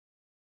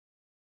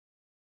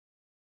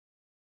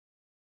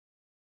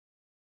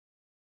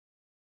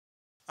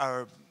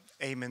our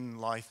aim in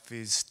life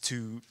is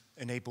to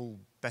enable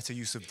better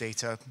use of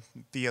data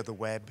via the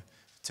web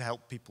to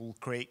help people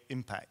create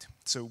impact.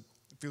 So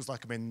it feels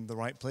like I'm in the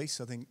right place.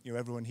 I think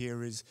everyone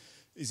here is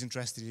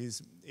interested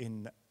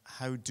in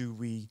how do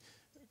we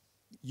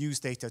use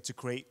data to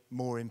create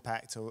more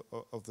impact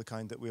of the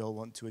kind that we all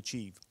want to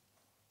achieve.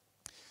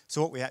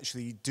 So what we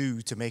actually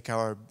do to make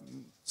our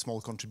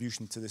small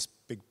contribution to this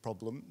big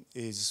problem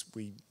is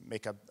we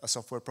make a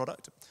software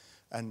product,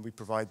 and we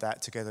provide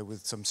that together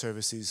with some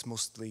services,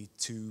 mostly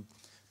to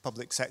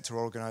public sector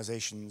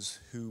organizations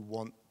who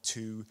want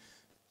to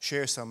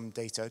share some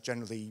data,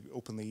 generally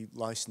openly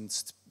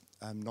licensed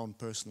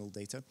non-personal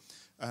data,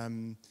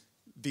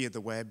 via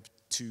the web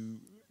to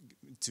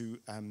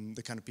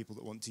the kind of people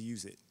that want to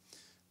use it.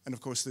 And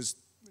of course, there's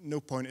no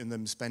point in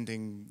them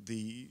spending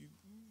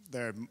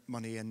their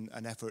money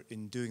and effort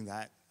in doing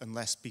that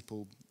unless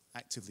people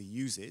actively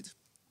use it.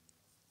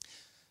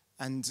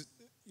 And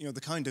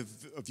the kind of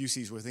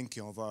uses we're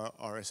thinking of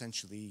are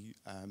essentially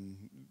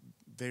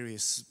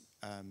various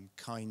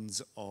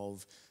kinds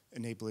of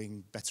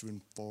enabling better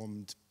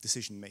informed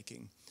decision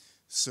making.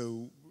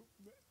 So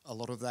a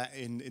lot of that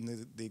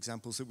in the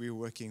examples that we were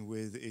working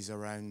with is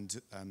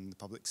around the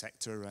public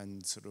sector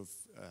and sort of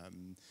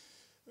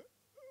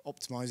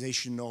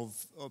optimization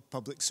of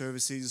public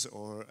services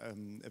or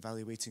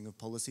evaluating of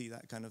policy,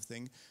 that kind of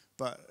thing.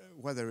 But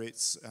whether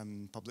it's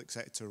public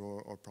sector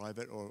or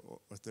private or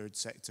third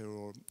sector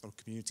or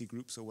community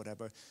groups or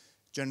whatever,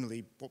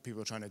 generally what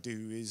people are trying to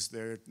do is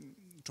they're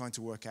trying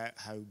to work out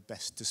how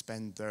best to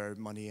spend their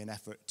money and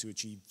effort to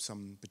achieve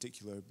some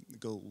particular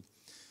goal.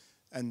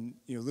 And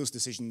those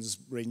decisions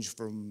range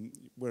from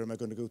where am I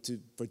going to go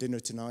for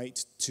dinner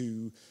tonight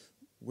to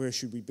where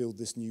should we build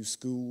this new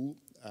school,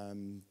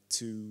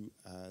 to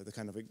the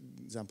kind of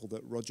example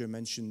that Roger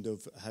mentioned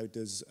of how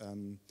does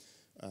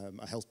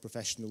a health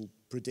professional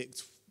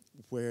predict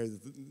where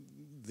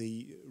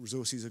the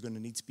resources are going to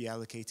need to be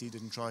allocated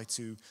and try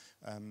to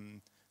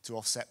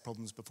offset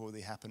problems before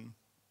they happen,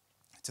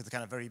 to the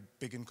kind of very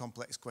big and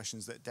complex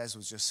questions that Des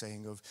was just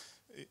saying of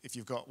if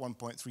you've got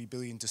 1.3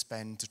 billion to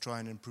spend to try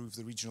and improve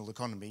the regional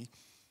economy,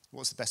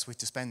 what's the best way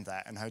to spend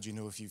that, and how do you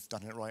know if you've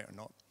done it right or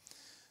not?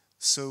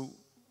 So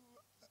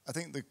I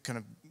think the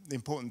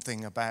important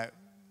thing about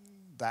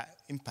that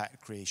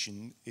impact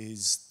creation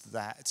is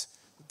that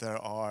there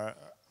are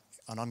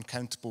an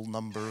uncountable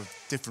number of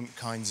different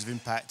kinds of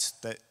impact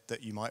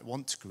that you might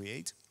want to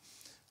create,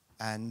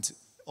 and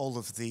all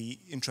of the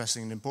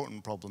interesting and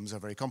important problems are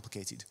very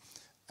complicated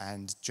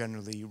and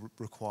generally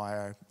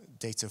require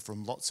data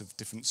from lots of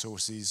different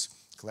sources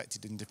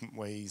collected in different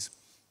ways.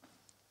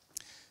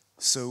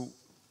 So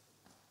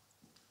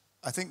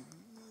I think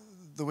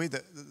the way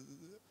that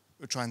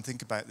we try and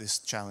think about this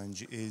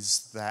challenge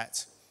is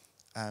that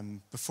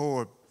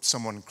before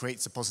someone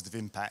creates a positive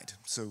impact,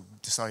 so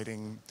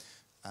deciding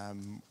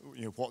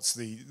what's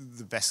the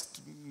best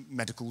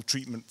medical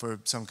treatment for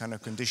some kind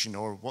of condition,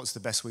 or what's the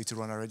best way to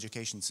run our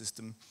education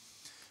system,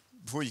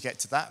 before you get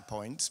to that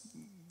point,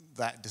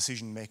 that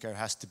decision maker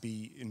has to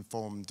be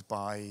informed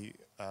by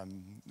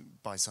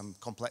some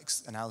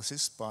complex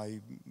analysis by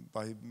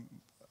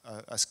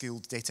a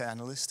skilled data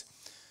analyst.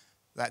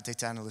 That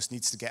data analyst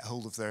needs to get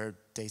hold of their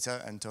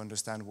data and to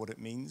understand what it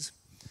means.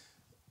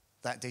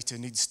 That data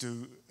needs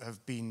to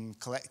have been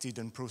collected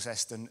and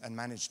processed and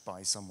managed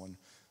by someone.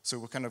 So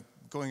we're kind of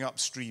going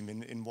upstream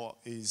in what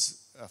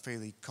is a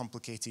fairly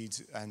complicated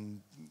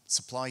and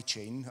supply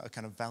chain, a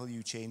kind of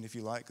value chain, if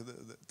you like,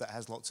 that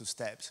has lots of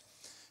steps.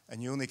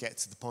 And you only get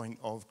to the point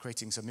of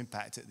creating some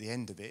impact at the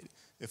end of it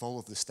if all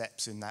of the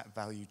steps in that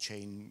value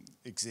chain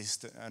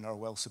exist and are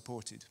well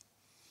supported.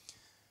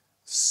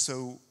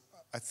 So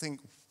I think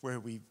where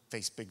we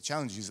face big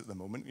challenges at the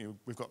moment,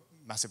 we've got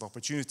massive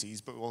opportunities,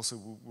 but also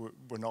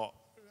we're not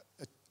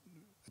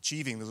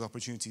achieving those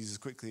opportunities as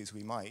quickly as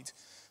we might.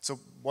 So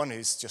one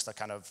is just a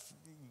kind of,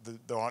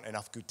 there aren't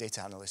enough good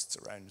data analysts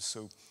around.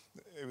 So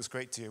it was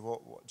great to hear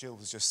what Jill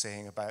was just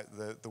saying about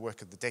the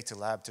work of the data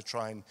lab to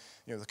try and,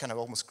 kind of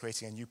almost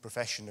creating a new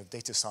profession of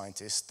data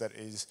scientists that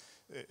is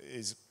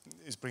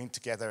bringing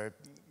together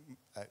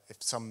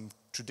some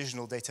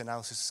traditional data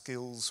analysis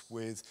skills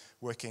with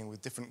working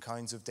with different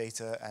kinds of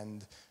data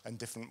and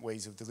different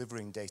ways of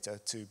delivering data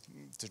to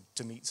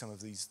meet some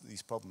of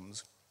these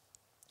problems.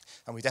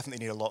 And we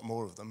definitely need a lot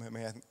more of them. I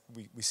mean, I think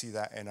we see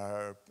that in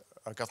our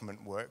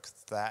government work,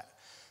 that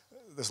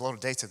there's a lot of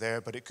data there,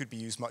 but it could be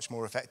used much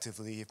more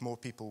effectively if more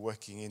people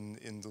working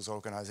in those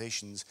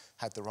organizations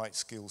had the right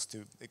skills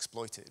to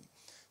exploit it.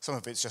 Some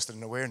of it's just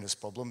an awareness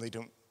problem. They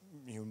don't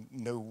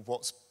know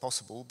what's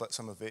possible, but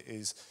some of it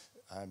is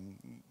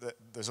that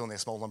there's only a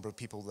small number of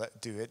people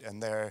that do it,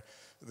 and the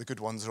good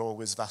ones are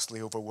always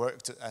vastly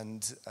overworked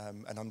and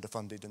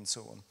underfunded and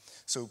so on.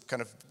 So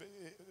kind of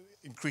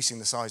increasing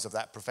the size of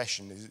that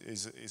profession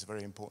is a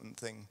very important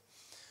thing.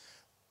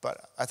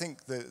 But I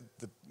think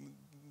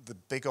the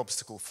big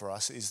obstacle for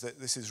us is that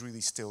this is really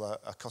still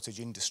a cottage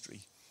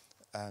industry.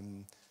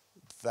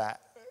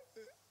 That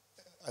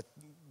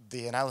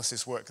the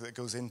analysis work that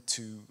goes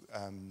into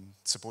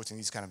supporting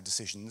these kind of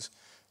decisions,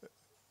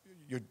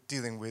 you're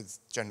dealing with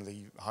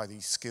generally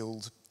highly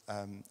skilled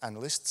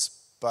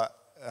analysts, but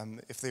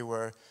if they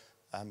were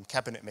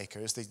cabinet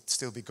makers, they'd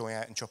still be going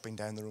out and chopping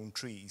down their own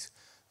trees.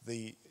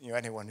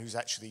 Anyone who's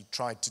actually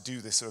tried to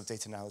do this sort of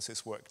data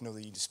analysis work know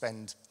that you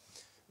spend,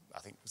 I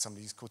think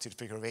somebody's quoted a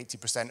figure of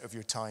 80% of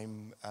your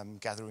time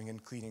gathering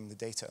and cleaning the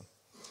data.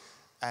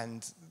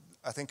 And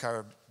I think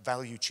our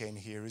value chain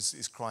here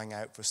is crying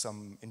out for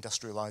some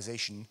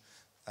industrialization.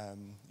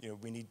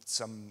 We need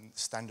some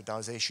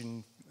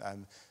standardization,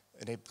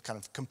 enable kind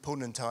of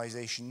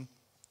componentization,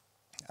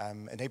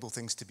 enable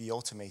things to be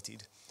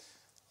automated,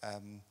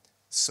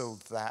 so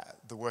that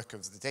the work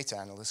of the data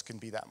analyst can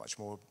be that much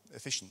more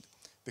efficient.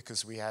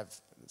 Because we have,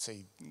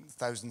 say,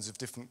 thousands of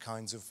different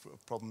kinds of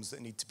problems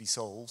that need to be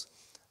solved,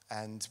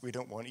 and we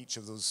don't want each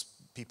of those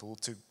people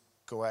to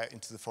go out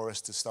into the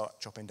forest to start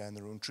chopping down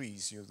their own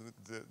trees.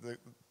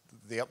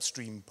 The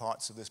upstream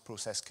parts of this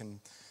process can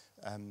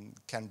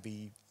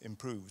be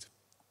improved.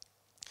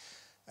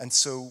 And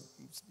so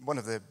one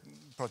of the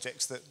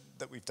projects that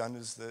we've done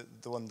is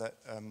the one that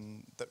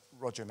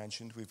Roger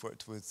mentioned. We've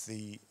worked with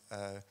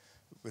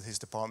with his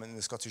department in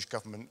the Scottish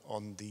Government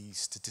on the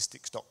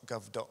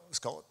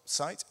statistics.gov.scot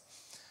site.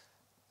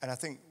 And I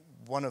think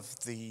one of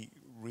the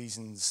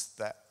reasons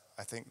that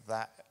I think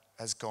that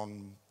has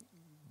gone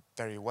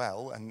very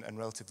well and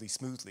relatively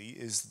smoothly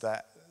is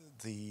that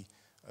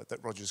that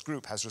Roger's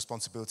group has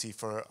responsibility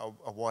for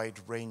a wide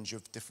range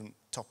of different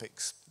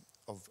topics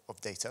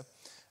of data.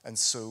 And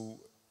so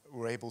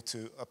we're able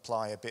to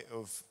apply a bit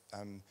of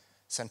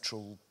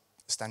central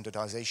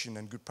standardization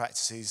and good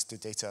practices to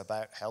data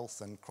about health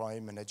and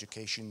crime and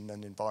education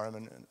and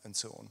environment and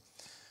so on.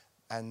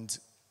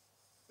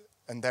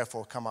 And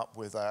therefore come up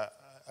with a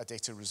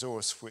data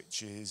resource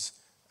which is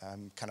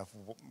kind of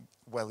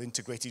well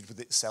integrated with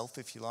itself,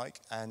 if you like,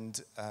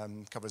 and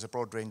covers a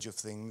broad range of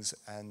things,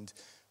 and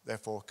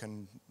therefore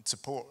can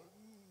support,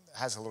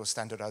 has a lot of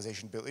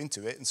standardization built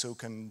into it, and so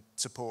can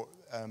support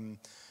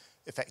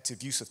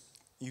effective use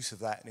of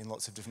that in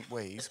lots of different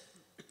ways,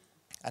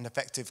 and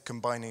effective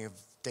combining of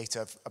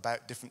data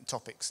about different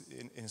topics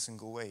in a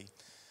single way.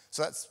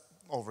 So that's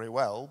all very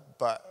well,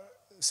 but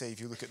say if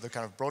you look at the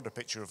kind of broader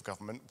picture of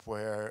government,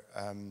 where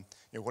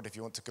what if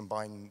you want to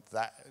combine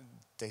that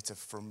data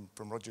from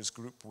Roger's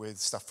group with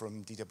stuff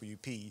from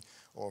DWP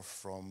or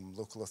from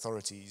local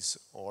authorities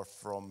or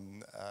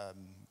from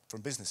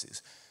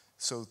businesses?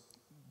 So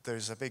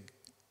there's a big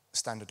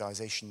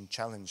standardization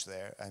challenge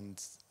there,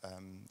 and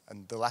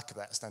the lack of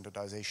that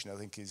standardization, I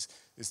think, is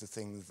the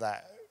thing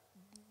that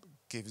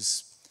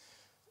gives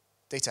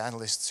data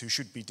analysts who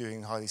should be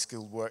doing highly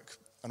skilled work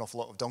an awful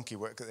lot of donkey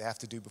work that they have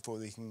to do before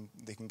they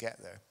can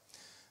get there.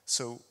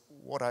 So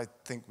what I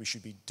think we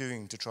should be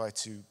doing to try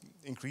to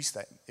increase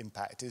that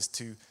impact is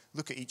to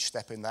look at each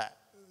step in that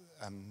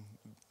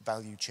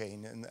value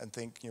chain and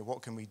think,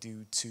 what can we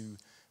do to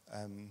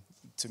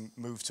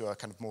move to a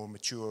kind of more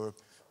mature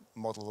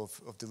model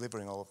of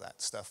delivering all of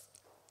that stuff.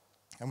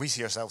 And we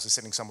see ourselves as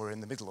sitting somewhere in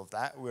the middle of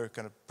that. We're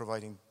kind of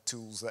providing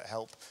tools that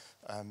help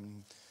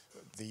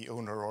the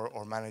owner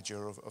or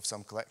manager of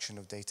some collection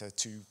of data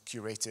to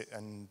curate it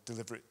and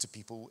deliver it to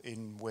people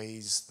in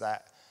ways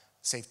that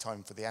save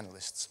time for the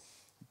analysts.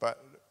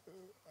 But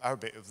our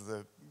bit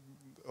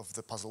of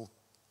the puzzle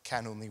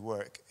can only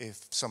work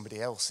if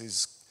somebody else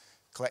is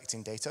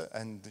collecting data,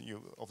 and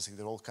obviously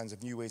there are all kinds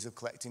of new ways of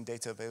collecting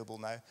data available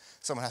now.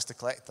 Someone has to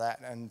collect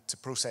that and to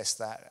process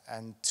that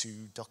and to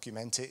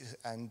document it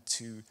and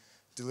to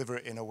deliver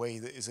it in a way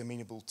that is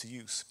amenable to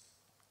use.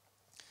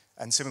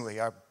 And similarly,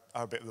 our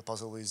bit of the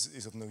puzzle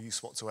is of no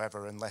use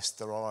whatsoever unless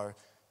there are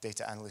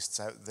data analysts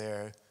out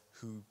there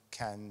who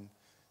can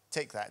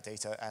take that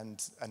data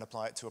and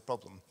apply it to a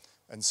problem.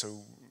 And so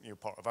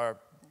part of our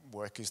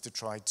work is to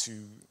try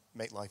to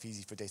make life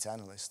easy for data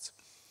analysts.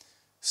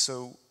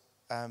 So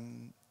I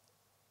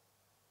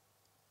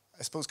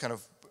suppose kind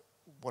of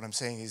what I'm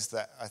saying is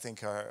that I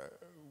think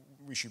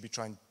we should be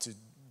trying to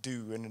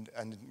do, and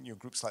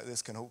groups like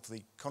this can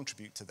hopefully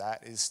contribute to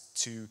that, is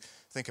to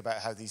think about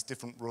how these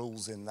different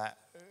roles in that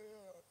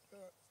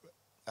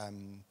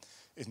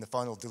in the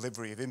final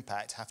delivery of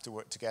impact have to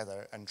work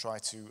together and try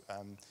to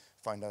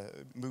find a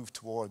move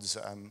towards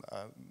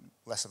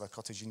less of a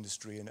cottage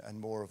industry and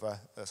more of a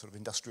sort of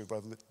industrial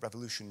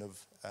revolution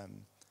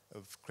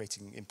of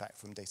creating impact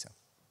from data.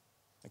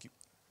 Thank you.